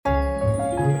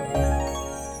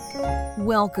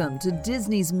Welcome to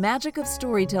Disney's Magic of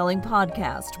Storytelling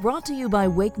podcast, brought to you by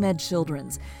WakeMed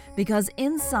Children's, because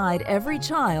inside every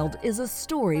child is a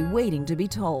story waiting to be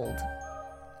told.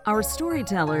 Our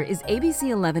storyteller is ABC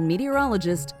 11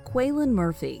 meteorologist Quaylin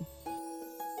Murphy.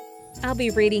 I'll be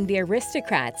reading the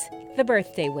Aristocats, The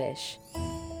Birthday Wish.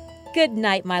 "Good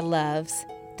night, my loves,"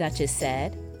 Duchess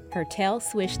said. Her tail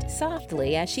swished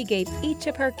softly as she gave each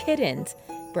of her kittens,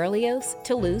 Berlioz,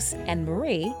 Toulouse, and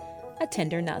Marie, a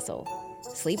tender nuzzle.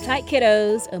 "Sleep tight,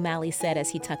 kiddos," O'Malley said as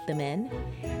he tucked them in.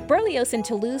 Berlioz and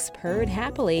Toulouse purred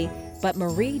happily, but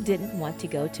Marie didn't want to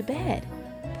go to bed.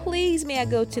 "Please, may I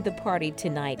go to the party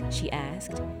tonight?" she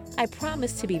asked. "I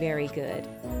promise to be very good."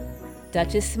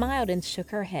 Duchess smiled and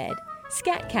shook her head.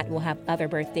 "Scat Cat will have other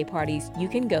birthday parties you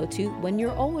can go to when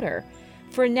you're older.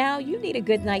 For now, you need a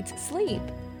good night's sleep."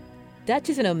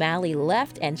 Duchess and O'Malley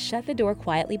left and shut the door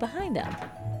quietly behind them.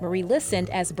 Marie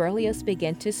listened as Berlioz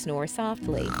began to snore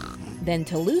softly. Then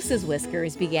Toulouse's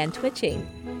whiskers began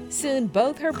twitching. Soon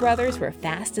both her brothers were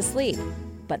fast asleep,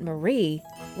 but Marie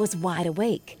was wide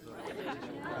awake.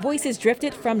 Voices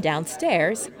drifted from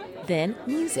downstairs, then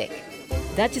music.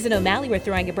 Duchess and O'Malley were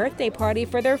throwing a birthday party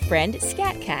for their friend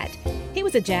Scat Cat. He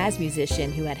was a jazz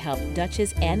musician who had helped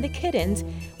Duchess and the kittens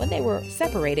when they were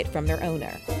separated from their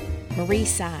owner. Marie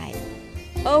sighed.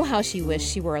 Oh, how she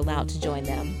wished she were allowed to join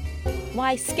them.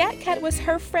 Why, Scat Cat was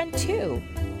her friend too.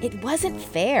 It wasn't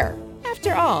fair.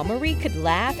 After all, Marie could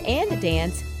laugh and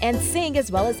dance and sing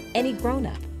as well as any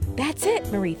grown-up. That's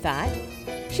it, Marie thought.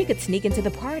 She could sneak into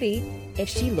the party if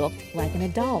she looked like an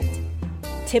adult.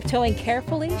 Tiptoeing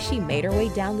carefully, she made her way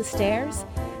down the stairs.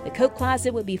 The coat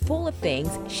closet would be full of things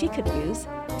she could use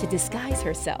to disguise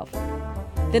herself.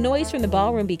 The noise from the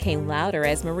ballroom became louder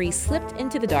as Marie slipped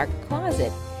into the dark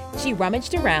closet. She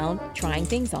rummaged around, trying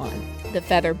things on. The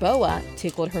feather boa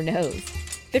tickled her nose.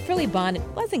 The frilly bonnet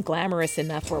wasn't glamorous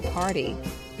enough for a party.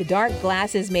 The dark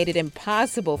glasses made it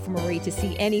impossible for Marie to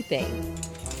see anything.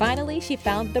 Finally, she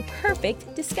found the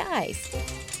perfect disguise.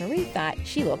 Marie thought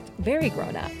she looked very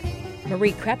grown up.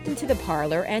 Marie crept into the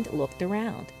parlor and looked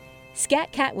around.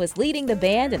 Scat Cat was leading the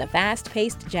band in a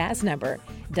fast-paced jazz number.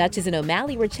 Duchess and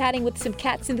O'Malley were chatting with some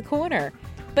cats in the corner.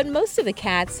 But most of the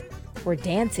cats were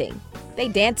dancing. They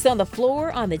danced on the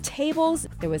floor, on the tables.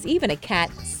 There was even a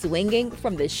cat swinging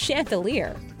from the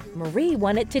chandelier. Marie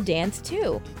wanted to dance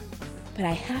too. But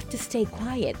I have to stay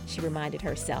quiet, she reminded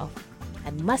herself.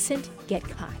 I mustn't get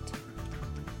caught.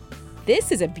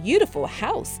 "This is a beautiful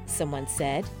house," someone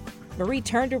said. Marie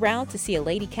turned around to see a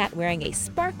lady cat wearing a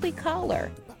sparkly collar.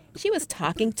 She was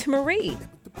talking to Marie.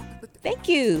 "Thank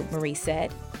you," Marie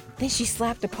said. Then she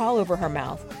slapped a paw over her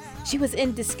mouth. She was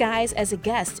in disguise as a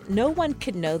guest. No one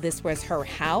could know this was her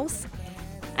house.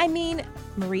 "I mean,"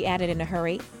 Marie added in a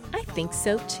hurry, "I think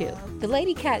so too." The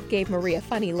lady cat gave Marie a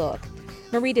funny look.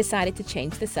 Marie decided to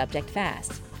change the subject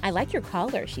fast. "I like your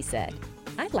collar," she said.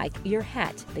 "I like your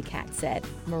hat," the cat said.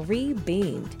 Marie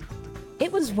beamed.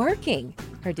 It was working.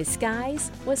 Her disguise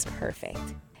was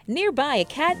perfect. Nearby, a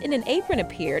cat in an apron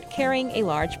appeared, carrying a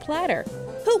large platter.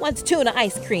 "Who wants tuna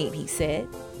ice cream?" he said.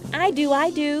 I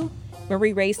do."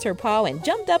 Marie raised her paw and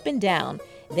jumped up and down.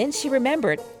 Then she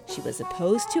remembered she was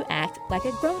supposed to act like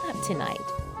a grown-up tonight.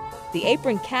 The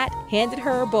apron cat handed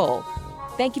her a bowl.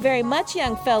 "Thank you very much,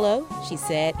 young fellow," she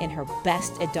said in her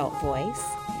best adult voice.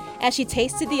 As she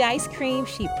tasted the ice cream,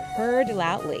 she purred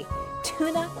loudly.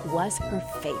 Tuna was her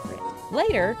favorite.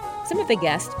 Later, some of the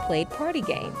guests played party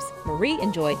games. Marie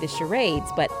enjoyed the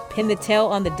charades, but Pin the Tail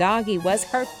on the Doggy was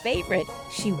her favorite.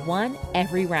 She won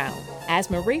every round. As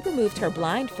Marie removed her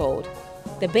blindfold,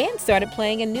 the band started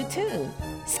playing a new tune.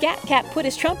 Scat Cat put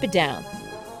his trumpet down.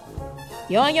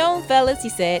 "You're on your own, fellas," he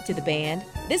said to the band.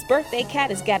 "This birthday cat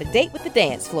has got a date with the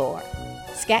dance floor."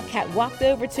 Scat Cat walked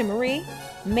over to Marie.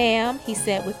 "Ma'am," he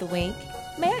said with a wink,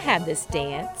 "may I have this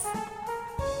dance?"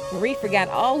 Marie forgot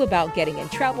all about getting in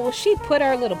trouble. She put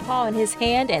her little paw in his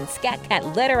hand and Scat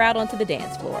Cat led her out onto the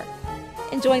dance floor.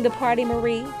 "Enjoying the party,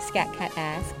 Marie?" Scat Cat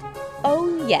asked.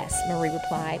 "Oh, yes," Marie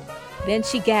replied. Then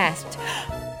she gasped.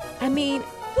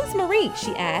 Who's Marie?"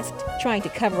 she asked, trying to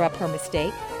cover up her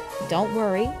mistake. "Don't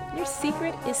worry, your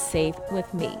secret is safe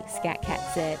with me," Scat Cat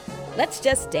said. "Let's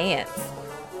just dance."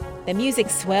 The music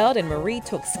swelled and Marie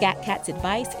took Scat Cat's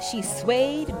advice. She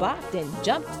swayed, bopped, and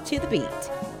jumped to the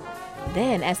beat.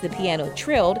 Then, as the piano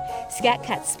trilled, Scat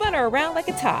Cat spun her around like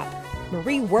a top.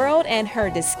 Marie whirled and her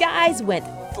disguise went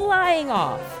flying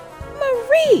off.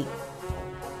 "Marie!"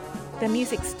 The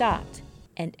music stopped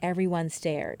and everyone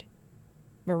stared.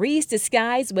 Marie's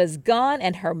disguise was gone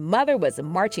and her mother was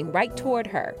marching right toward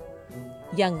her.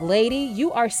 "Young lady,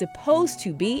 you are supposed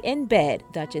to be in bed,"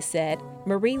 Duchess said.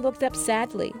 Marie looked up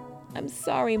sadly. "I'm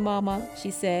sorry, Mama,"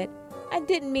 she said. I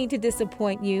didn't mean to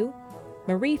disappoint you."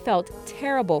 Marie felt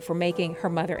terrible for making her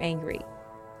mother angry.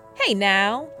 "Hey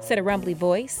now," said a rumbly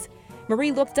voice.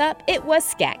 Marie looked up. It was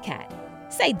Scat Cat.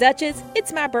 "Say, Duchess,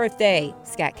 it's my birthday,"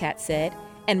 Scat Cat said,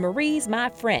 "and Marie's my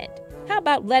friend. How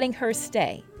about letting her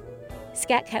stay?"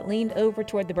 Scat Cat leaned over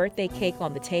toward the birthday cake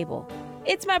on the table.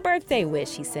 "It's my birthday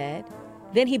wish," he said.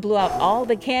 Then he blew out all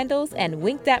the candles and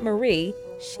winked at Marie.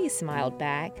 She smiled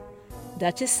back.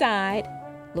 Duchess sighed,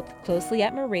 looked closely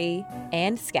at Marie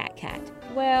and Scat Cat.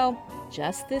 "Well,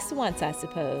 just this once, I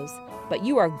suppose. But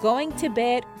you are going to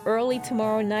bed early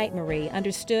tomorrow night, Marie,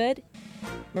 understood?"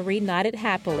 Marie nodded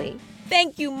happily.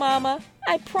 "Thank you, Mama.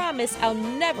 I promise I'll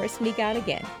never sneak out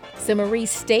again." So Marie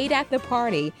stayed at the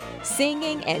party,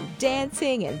 singing and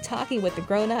dancing and talking with the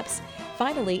grown-ups.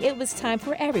 Finally, it was time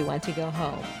for everyone to go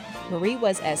home. Marie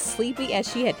was as sleepy as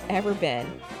she had ever been.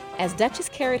 As Duchess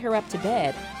carried her up to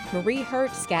bed, Marie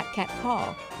heard Scat Cat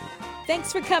call.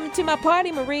 "Thanks for coming to my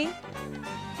party, Marie."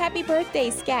 "Happy birthday,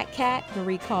 Scat Cat,"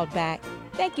 Marie called back.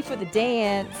 "Thank you for the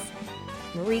dance."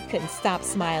 Marie couldn't stop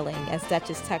smiling as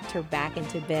Duchess tucked her back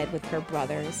into bed with her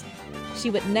brothers. She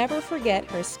would never forget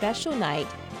her special night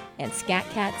and Scat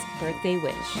Cat's birthday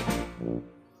wish.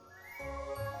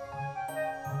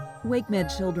 WakeMed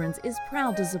Children's is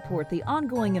proud to support the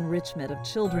ongoing enrichment of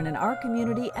children in our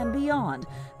community and beyond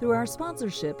through our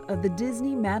sponsorship of the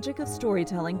Disney Magic of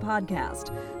Storytelling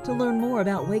podcast. To learn more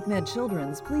about WakeMed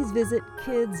Children's, please visit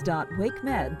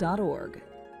kids.wakemed.org.